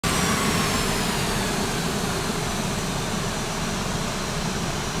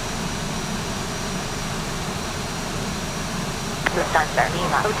Lufthansa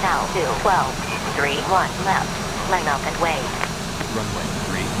Lima Hotel 212, 31 left, line up and wait. Runway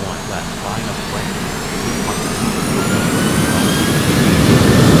 31 left, line up and wait.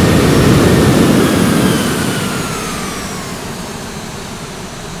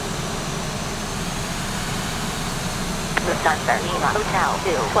 Lufthansa Lima Hotel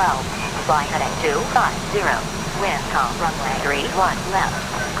 212, fly heading 250, wind calm runway 31 left,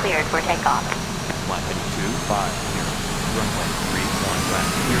 cleared for takeoff. Fly heading 250, runway 31 left,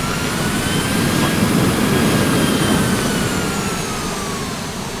 cleared for takeoff.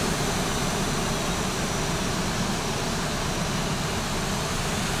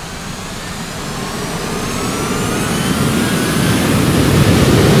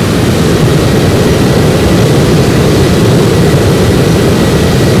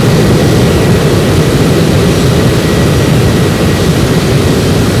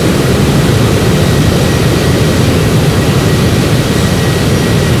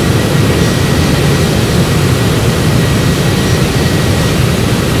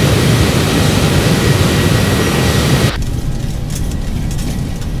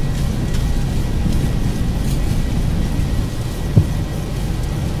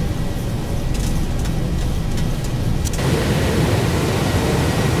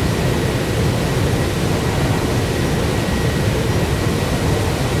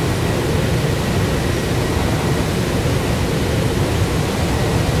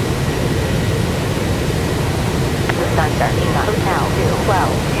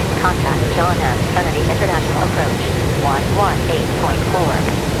 Contact John M. Kennedy International Approach 118.4.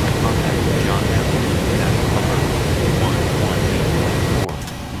 Contact John M. International Approach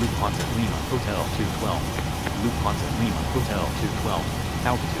 118.4. Lufthansa Lima Hotel 212. Lufthansa Lima Hotel 212.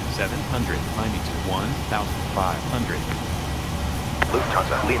 Altitude 700, climbing to 1,500.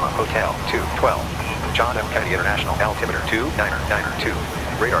 Lufthansa Lima Hotel 212. John M. Kennedy International Altimeter 2992.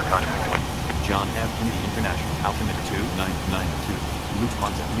 Radar contact. John F. Kennedy International Altimeter 2992.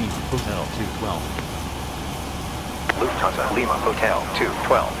 Lufthansa Lima Hotel 212. Lufthansa Lima Hotel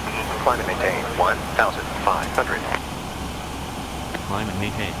 212. Climb and maintain 1,500. Climb and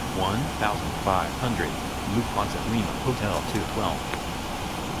maintain 1,500. Lufthansa Lima Hotel 212.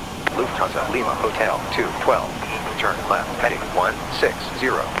 Lufthansa Lima Hotel 212. Turn left heading 160.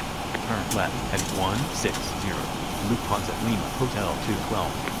 Turn left heading 160. Lufthansa Lima Hotel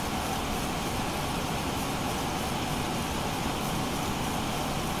 212.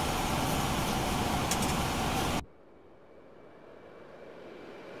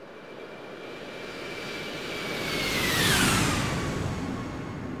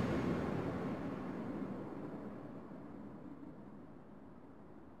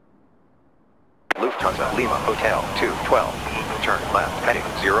 Lufthansa Lima Hotel 212. Turn left heading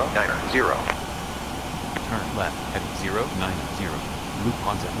 090. Turn left heading 090.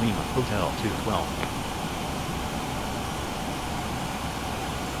 Lufthansa Lima Hotel 212.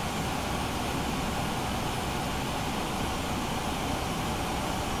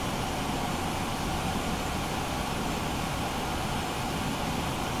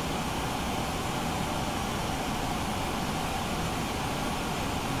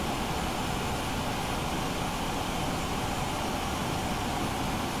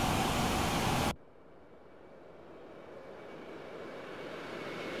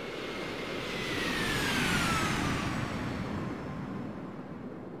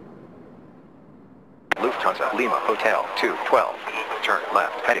 Lufthansa Lima Hotel 212. Turn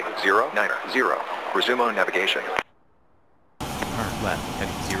left heading 090. Resume on navigation. Turn left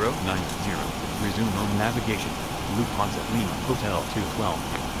heading 090. Resume on navigation. Lufthansa Lima Hotel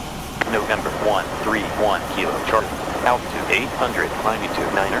 212. November 131 Kilo Charlie. Altitude 800, climbing to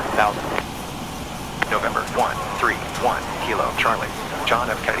 9,000. November 131 Kilo Charlie. John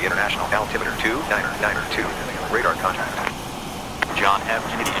F. Kennedy International Altimeter 2992. Radar contact. John F.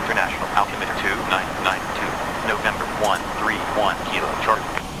 Kennedy International Altimeter 2992. November 131 Kilo Charlie.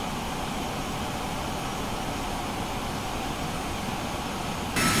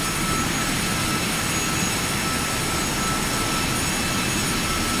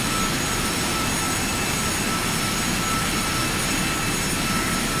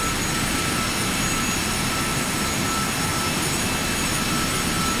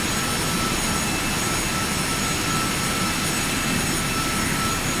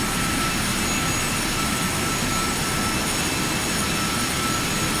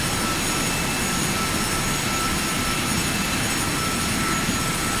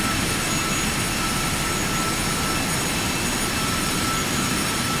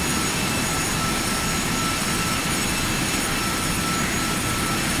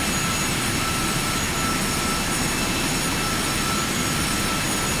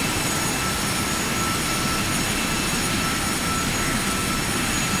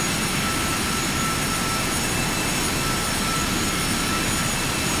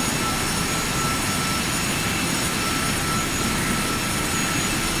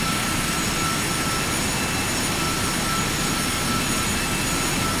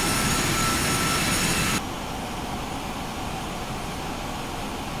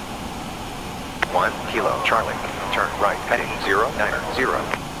 1 Kilo Charlie. Turn right heading 090.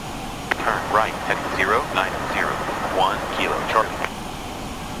 Turn right heading 090. 1 Kilo Charlie.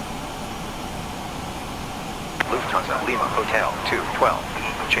 Lufthansa Lima Hotel 212.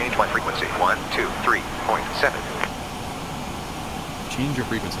 Change my frequency 123.7. Change your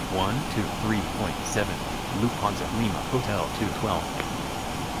frequency 123.7. Lufthansa Lima Hotel 212.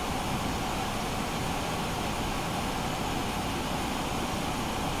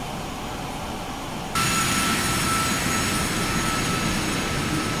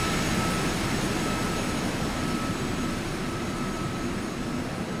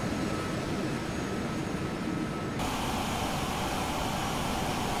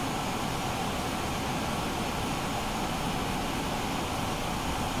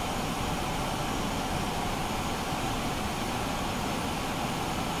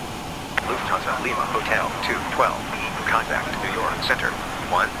 Lufthansa Lima Hotel 212. Contact New York Center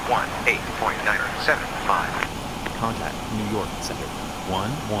 118.975. Contact New York Center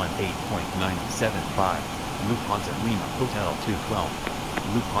 118.975. Lufthansa Lima Hotel 212.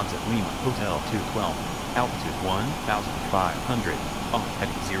 Lufthansa Lima Hotel 212. Altitude 1,500. On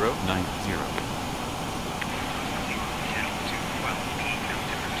heading 090.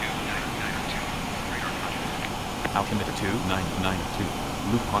 Altimeter 2992.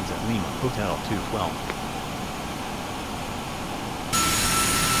 Lufthansa Lima Hotel 212.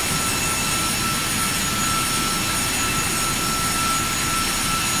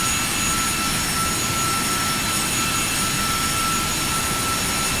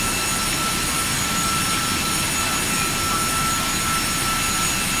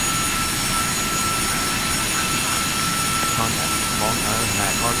 Contact Long Island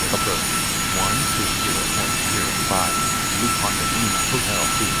MacArthur approach 120.05. Lufthansa Lima Hotel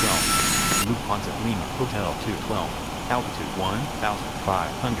 212. Lufthansa Lima Hotel 212. Altitude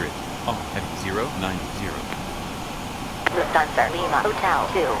 1,500. On heading 090. Lufthansa Lima Hotel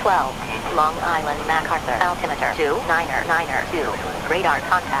 212. Long Island MacArthur altimeter 2992. Radar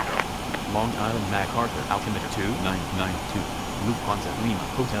contact. Long Island MacArthur altimeter 2992. Lufthansa Lima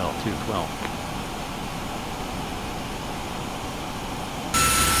Hotel 212.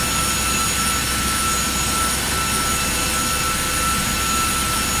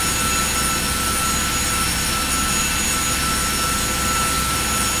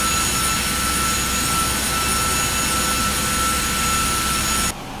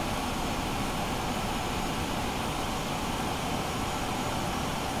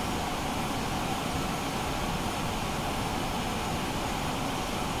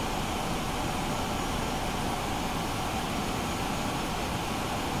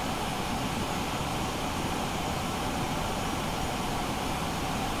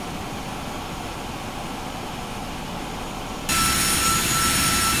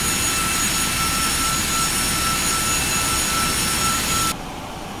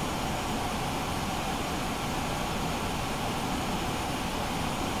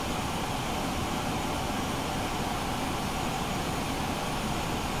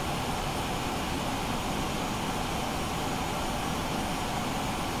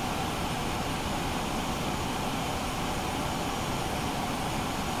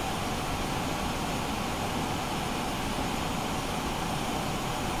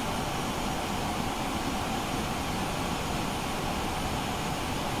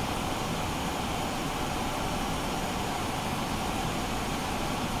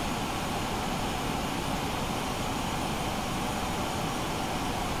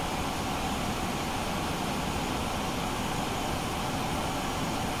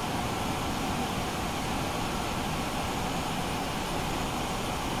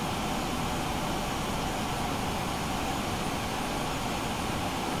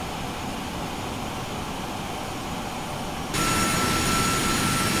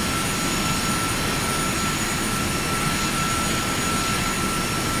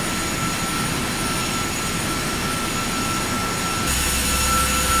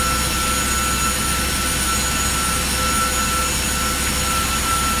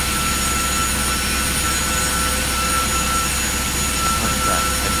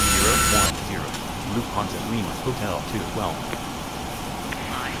 Lufthansa Lima Hotel 212.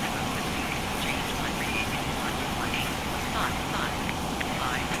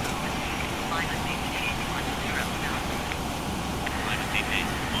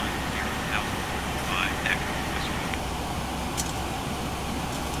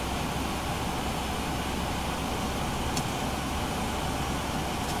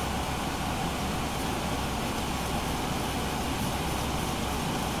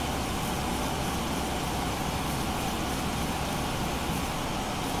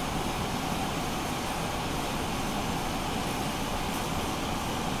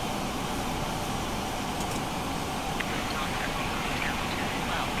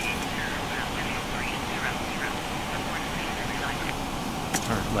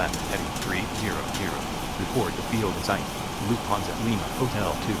 left, heading 300. Report the field in sight. Lufthansa Lima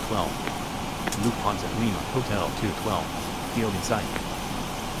Hotel 212. Lufthansa Lima Hotel 212. Field in sight.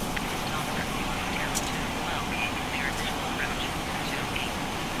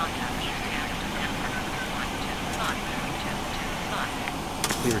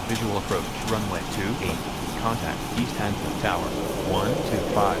 Cleared visual approach, runway 28. Contact East Hampton Tower,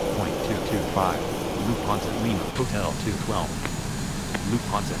 125.225. Lufthansa Lima Hotel 212.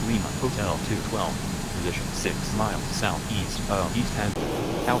 Lufthansa Lima Hotel 212. Position 6 miles southeast of East Hampton.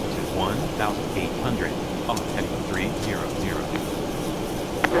 Altitude 1,800. On heading 300.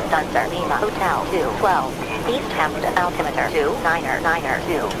 Lufthansa Lima Hotel 212. East Hampton altimeter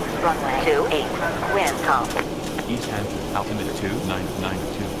 2992. Runway 28. Wind calm. East Hampton altimeter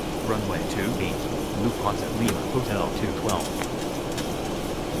 2992. Runway 28. Lufthansa Lima Hotel 212.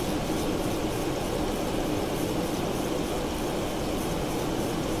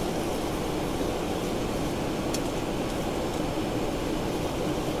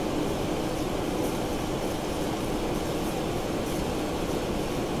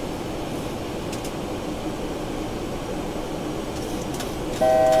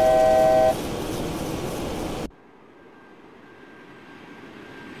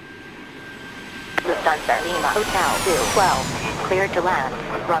 Lufthansa Lima Hotel 212. Cleared to land.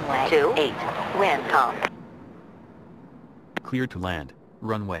 Runway 28. Wind calm. Cleared to land.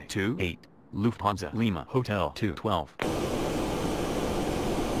 Runway 28. Lufthansa Lima Hotel 212.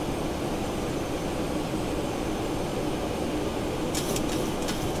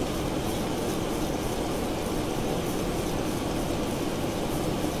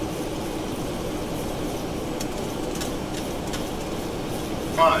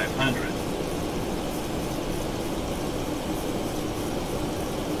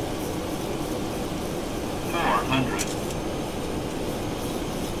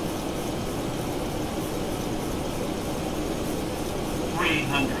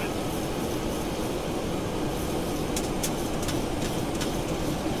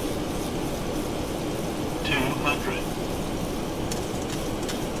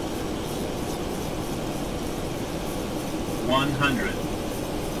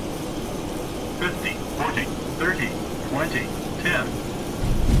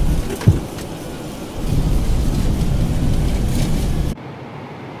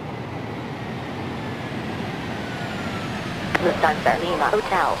 Lufthansa Lima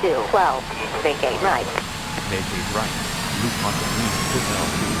Hotel 212. Vacate right. Vacate right. Lufthansa Lima Hotel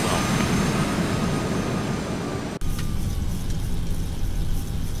 212.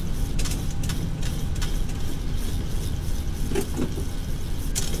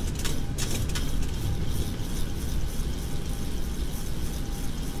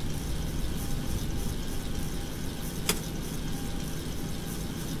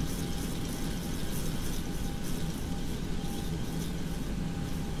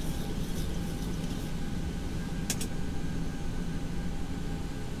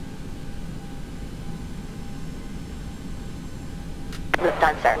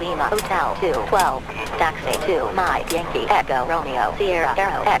 Lufthansa Lima Hotel 212. Taxi to My Yankee Echo Romeo Sierra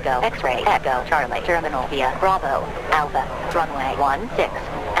Arrow Echo X-Ray Echo Charlie Terminal via Bravo Alpha Runway 16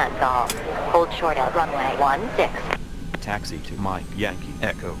 and golf. Hold short of runway 16. Taxi to Mike Yankee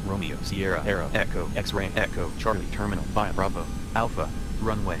Echo Romeo Sierra Arrow Echo X-Ray Echo Charlie Terminal via Bravo Alpha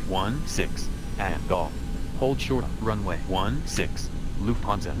Runway 16 and golf. Hold short of runway 16.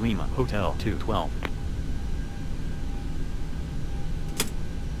 Lufthansa Lima Hotel 212.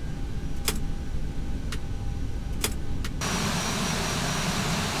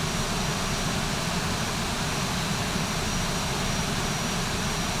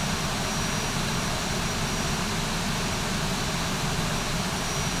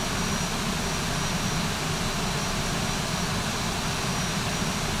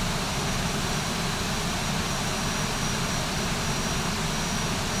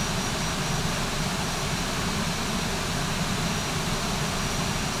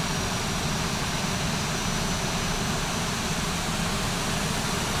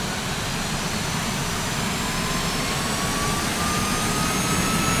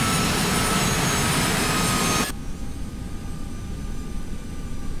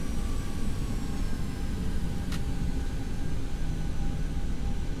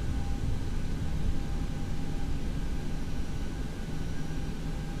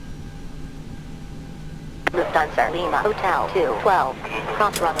 Lufthansa Lima Hotel 212.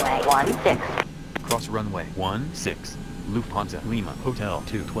 Cross runway 16. Cross runway 16. Lufthansa Lima Hotel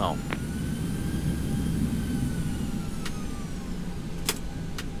 212.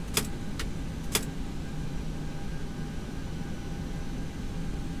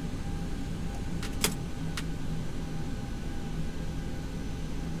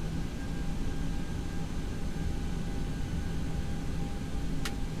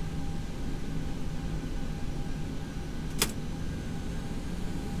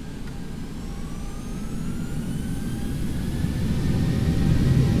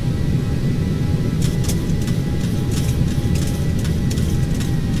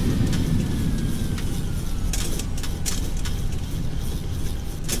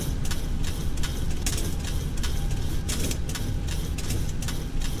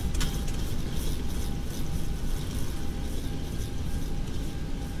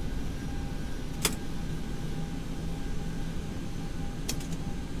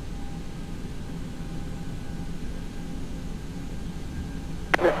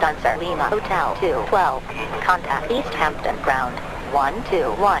 Done, sir. Lima Hotel 212. Contact East Hampton ground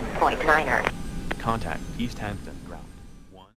 121.9er. Contact East Hampton.